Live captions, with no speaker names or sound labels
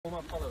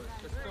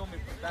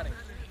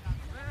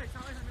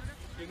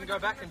can go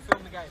back and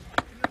film the game.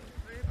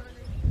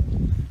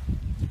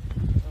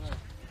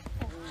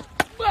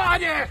 Oh,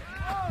 yeah!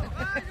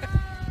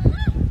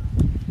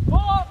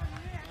 Oh!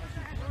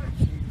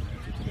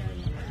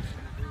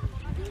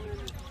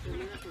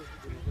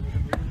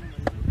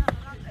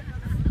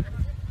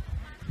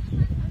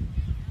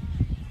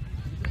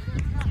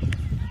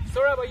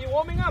 Sorab, are you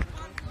warming up?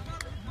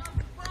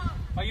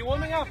 Are you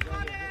warming up?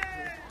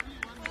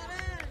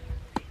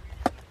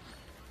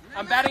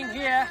 I'm batting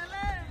here.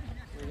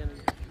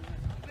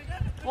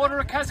 Border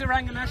of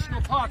Kaziranga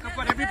National Park. I've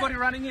got everybody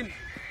running in.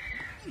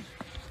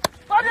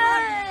 Buddy!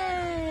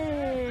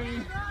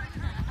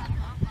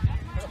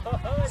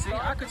 See,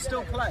 I could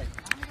still play.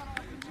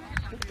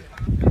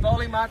 The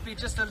bowling might be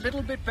just a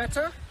little bit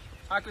better.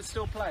 I could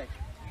still play.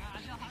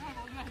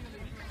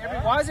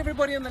 Why is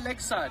everybody on the leg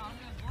side?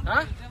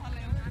 Huh?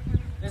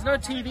 There's no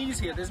TVs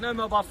here. There's no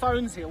mobile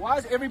phones here. Why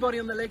is everybody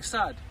on the leg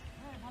side?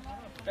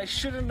 They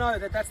shouldn't know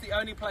that that's the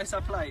only place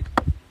I played.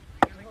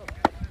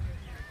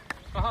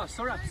 Aha,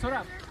 Sorab,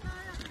 Sorab.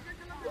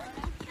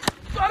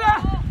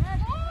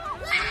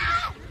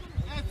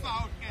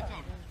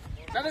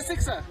 Another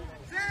sixer.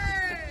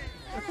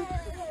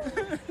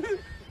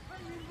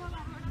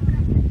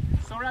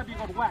 Sorab, you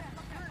got whacked.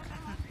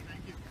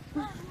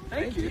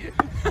 Thank you.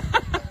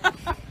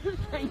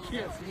 Thank you.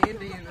 It's the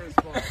Indian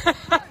response.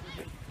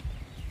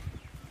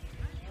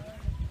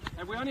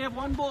 And we only have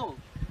one ball.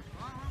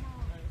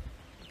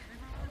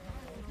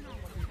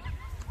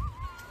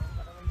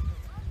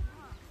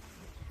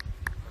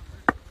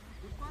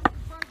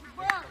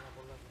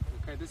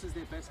 Okay, this is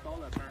their best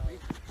bowler apparently.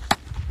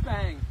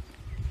 Bang!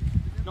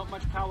 Not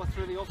much power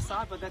through the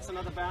offside, but that's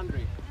another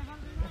boundary.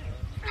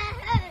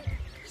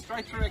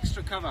 Straight through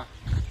extra cover.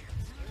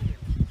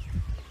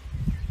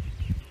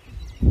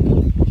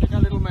 Check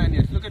our little man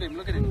yet. Look at him,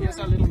 look at him. Here's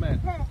our little man.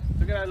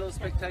 Look at our little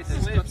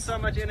spectators. He's got so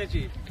much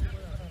energy.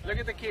 Look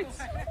at the kids.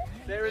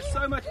 There is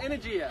so much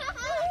energy here.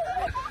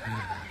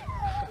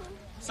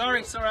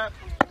 Sorry, Sorab.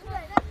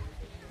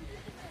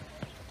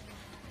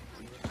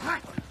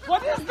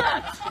 What is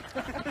that?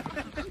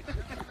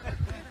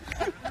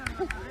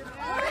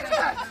 What is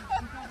that?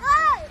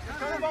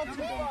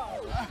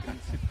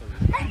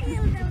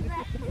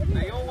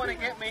 They all want to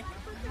get me.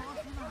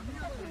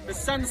 The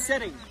sun's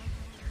setting.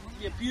 It'll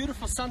be a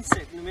beautiful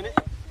sunset in a minute.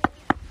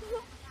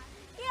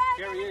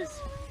 Here he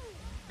is.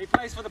 He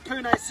plays for the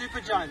Pune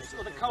Supergiants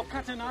or the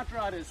Kolkata Knight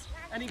Riders.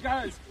 And he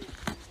goes.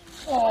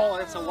 Oh,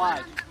 that's a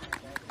wide.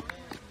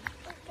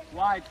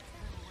 Wide.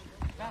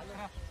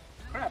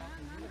 Crap.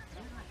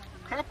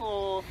 Crap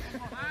or...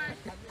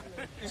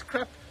 Is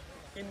crap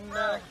in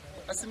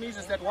Assamese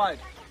is that wide?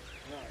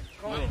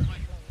 No.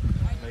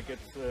 Like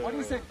it's, what do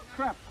you say?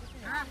 Crap.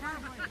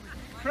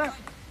 Crap.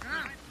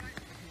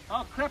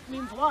 Oh, crap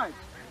means wide.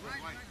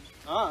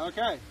 Oh,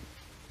 okay.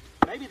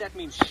 Maybe that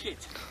means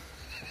shit.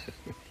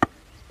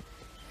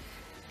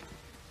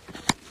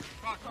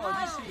 Oh,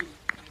 you see.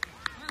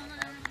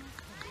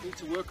 Need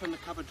to work on the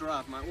cover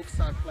drive. My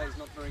offside play is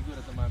not very good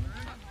at the moment.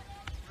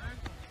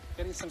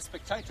 Getting some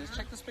spectators.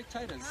 Check the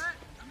spectators.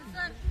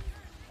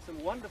 Some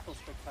wonderful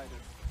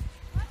spectators.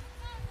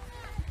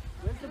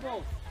 Where's the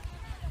ball?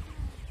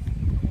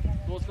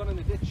 Ball's gone in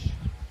the ditch.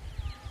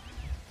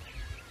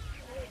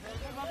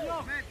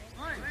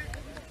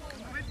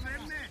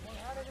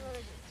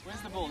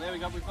 Where's the ball? There we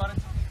go. We've got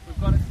it. We've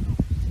got it.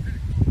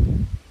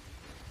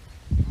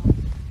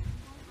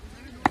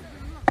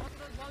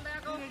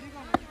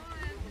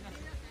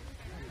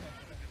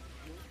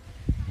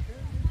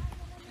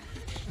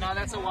 No,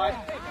 that's a wide.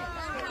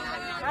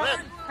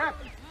 Crap.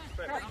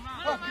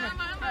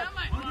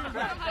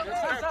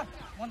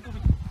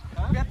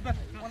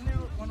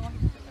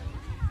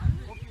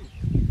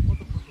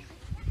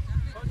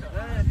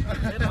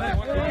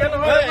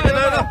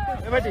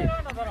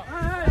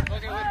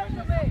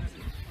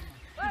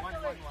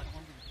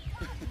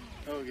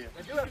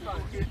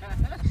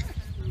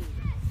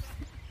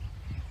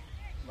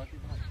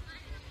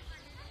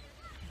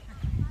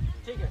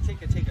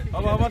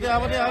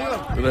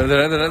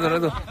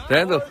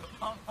 Rendo.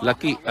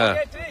 Lucky.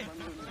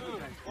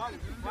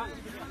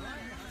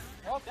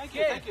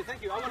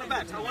 Thank you. I want a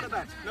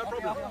bat. No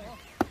problem.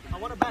 I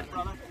want a bat,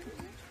 brother.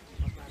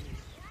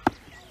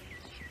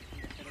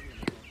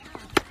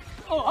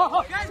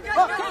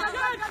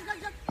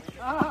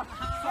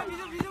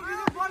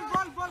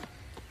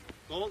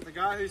 Ball. The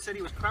guy who said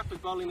he was crap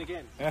with bowling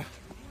again. Yeah.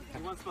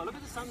 He wants ball. Look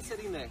at the sun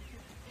setting there.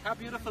 How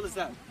beautiful is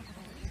that?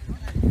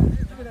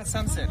 Look at that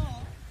sunset.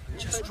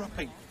 Just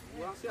dropping.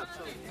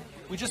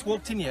 We just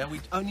walked in here. We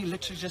only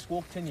literally just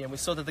walked in here and we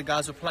saw that the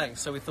guys were playing.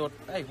 So we thought,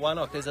 hey, why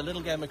not? There's a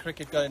little game of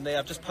cricket going there.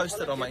 I've just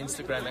posted on my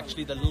Instagram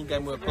actually the little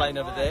game we were playing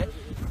over there.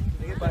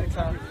 But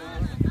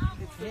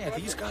yeah,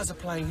 these guys are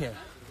playing here.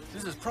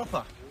 This is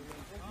proper.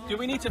 Do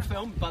we need to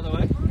film, by the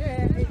way?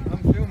 Yeah,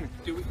 I'm filming.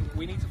 Do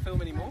we need to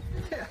film anymore?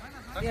 Yeah.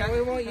 Okay. Yeah,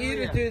 we want you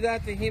to do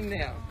that to him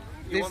now.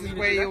 This is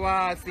where you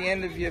are. It's the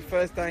end of your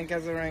first day in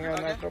Kaziranga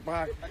National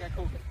Park. Okay,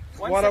 cool.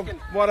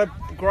 What a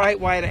great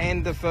way to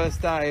end the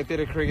first day, a bit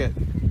of cricket.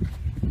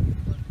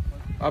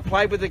 I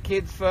played with the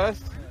kids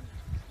first.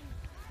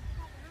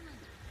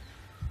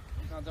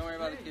 don't worry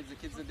about the kids. The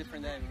kids are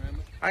different name,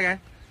 remember? Okay.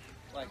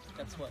 Like,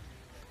 that's what.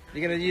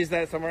 You're going to use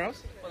that somewhere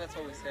else? Well, that's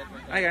what we said.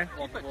 Okay.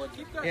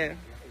 Keep going. Yeah.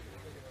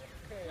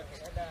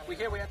 We're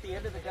here, we're at the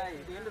end of the day,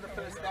 the end of the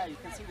first day. You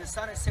can see the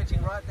sun is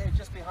setting right there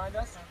just behind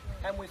us.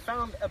 And we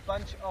found a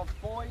bunch of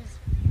boys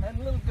and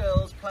little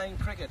girls playing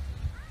cricket.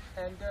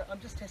 And I'm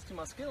just testing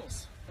my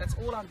skills. That's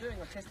all I'm doing,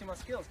 I'm testing my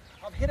skills.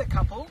 I've hit a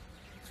couple.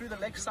 Through the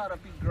leg side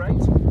I've been great.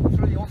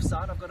 Through the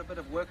offside I've got a bit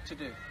of work to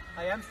do.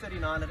 I am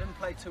 39, I didn't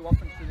play too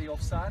often through the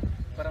offside,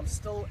 but I'm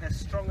still as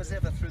strong as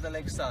ever through the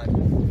leg side.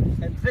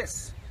 And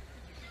this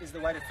is the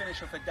way to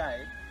finish off a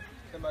day,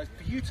 the most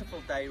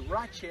beautiful day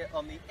right here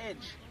on the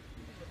edge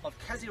of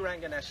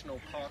Kaziranga National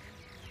Park.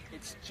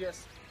 It's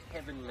just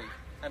heavenly,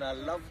 and I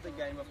love the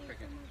game of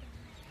cricket.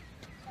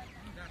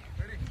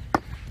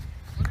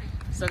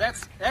 So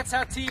that's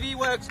how TV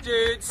works,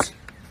 dudes.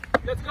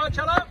 Let's go,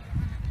 Chalo.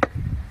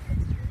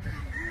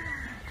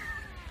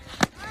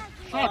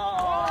 Oh,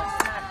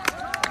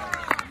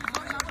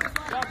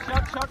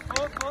 shot,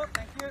 four,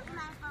 thank you.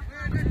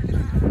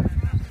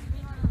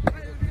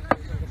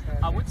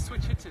 I would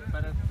switch hit it,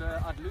 but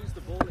I'd lose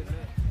the ball in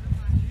there.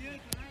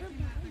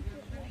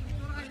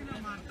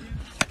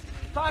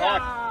 Fire!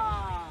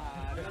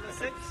 Another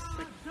 6.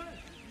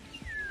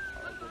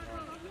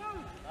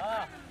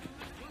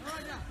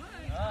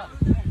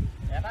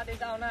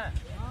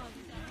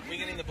 We're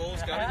getting the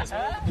balls going as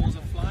well. The balls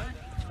are flying.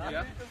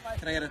 Yeah.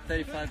 Can I get a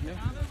 35 mil?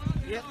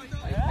 Yep.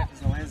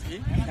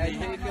 Hey,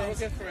 if you're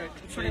looking for a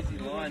cheesy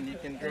line, you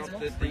can drop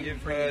this.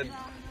 You've heard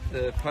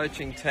the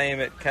poaching team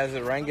at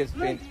Kazaranga's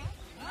been...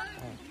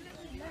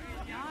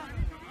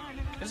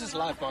 This is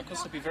live, Michael,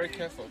 so be very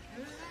careful.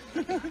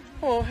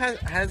 Well,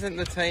 hasn't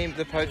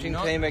the poaching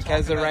team at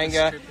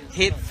Kazaranga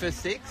hit for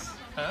 6?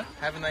 Huh?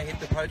 Haven't they hit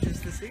the poachers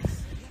for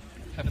 6?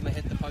 Haven't they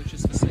hit the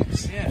poachers for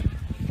 6? Yeah.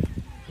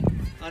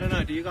 I don't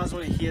know, do you guys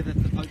want to hear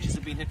that the poachers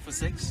have been hit for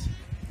 6? Do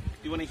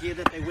you want to hear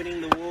that they're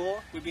winning the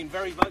war? We've been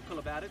very vocal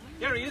about it.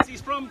 There he is,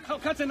 he's from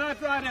Kolkata Knight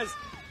Riders.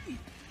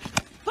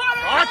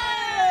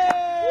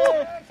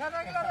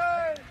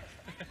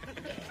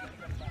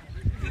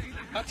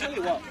 I'll tell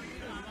you what,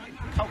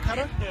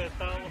 Kolkata,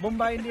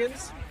 Mumbai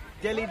Indians,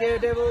 Delhi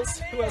Daredevils,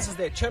 who else is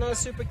there? Chennai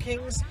Super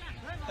Kings,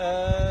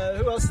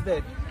 who else is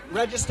there?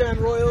 Rajasthan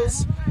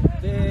Royals,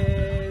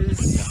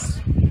 there's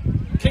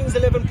Kings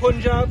 11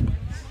 Punjab.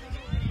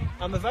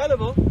 I'm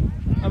available.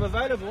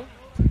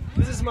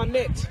 This is my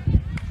net.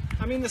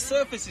 I mean, the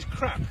surface is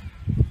crap.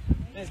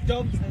 There's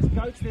dogs, there's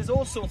goats, there's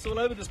all sorts all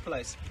over this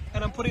place.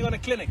 And I'm putting on a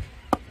clinic.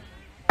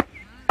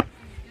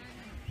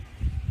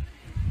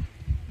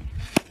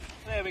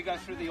 There we go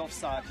through the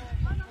offside.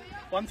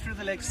 One through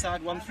the leg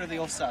side, one through the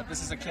offside.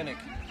 This is a clinic.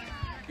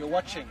 You're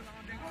watching.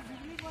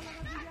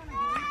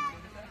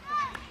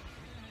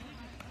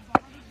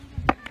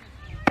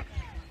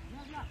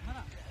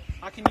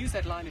 I can use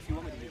that line if you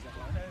want me to use that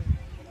line.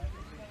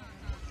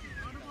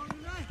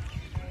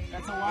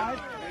 That's a wide.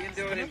 You can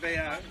do it in BR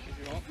if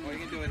you want, or you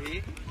can do it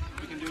here.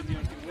 We can do it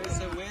here.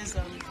 Where's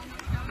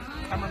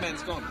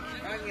cameraman's gone?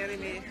 I can get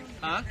him here.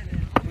 Huh?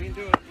 We can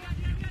do it.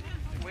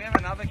 We have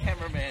another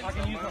cameraman. I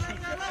can use my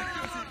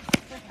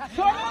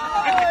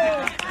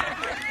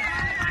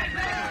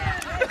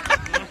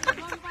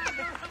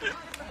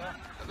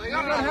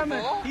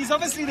He's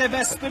obviously their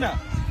best spinner.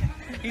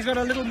 He's got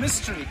a little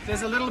mystery.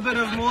 There's a little bit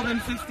of more than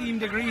 15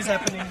 degrees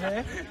happening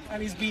there,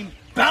 and he's been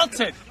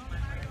belted.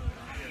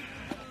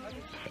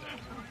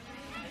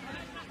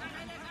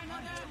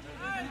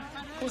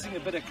 Causing a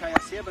bit of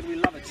chaos here, but we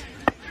love it.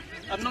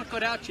 I've not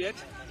got out yet.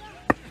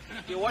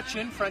 You're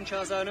watching,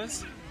 franchise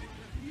owners.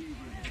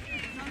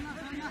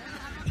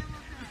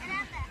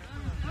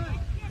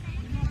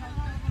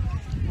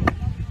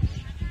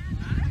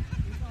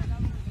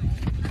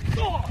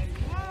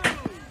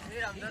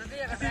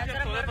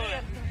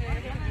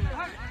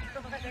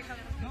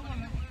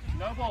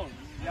 No ball.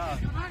 Yeah.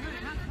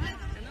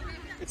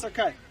 It's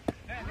okay.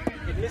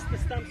 It missed the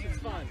stumps, it's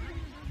fine.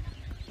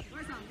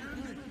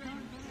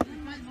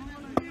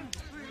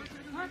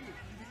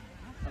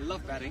 I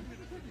love batting.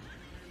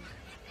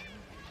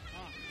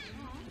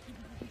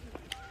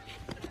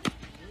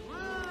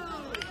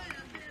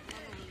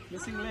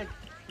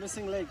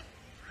 Missing leg.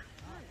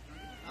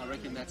 I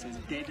reckon that's as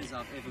dead as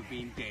I've ever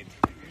been dead.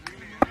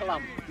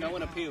 Plum, no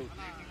one appealed.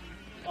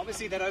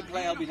 Obviously they don't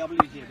play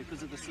LBW here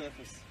because of the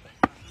surface.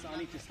 So I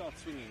need to start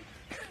swinging.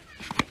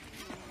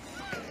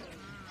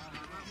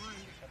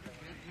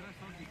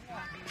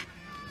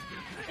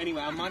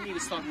 Anyway, I might need to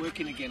start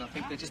working again. I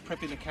think they're just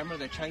prepping the camera,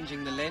 they're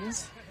changing the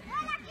lens.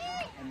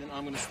 And then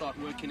I'm going to start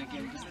working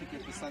again just to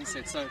get the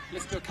sunset. So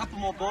let's do a couple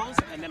more balls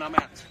and then I'm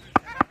out.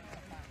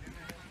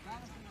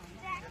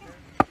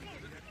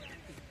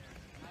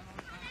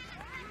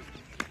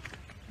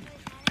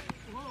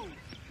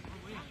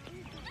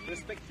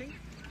 Respecting.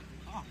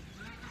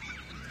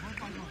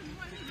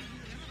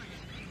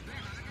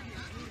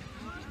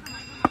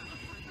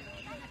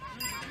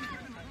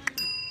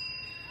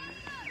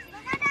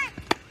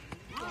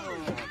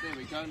 There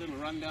we go, a little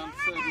rundown,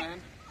 third man.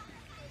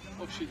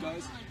 Off she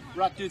goes.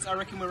 Right dudes, I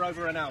reckon we're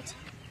over and out.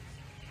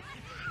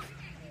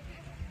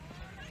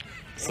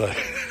 So,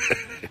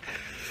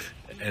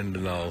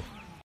 and now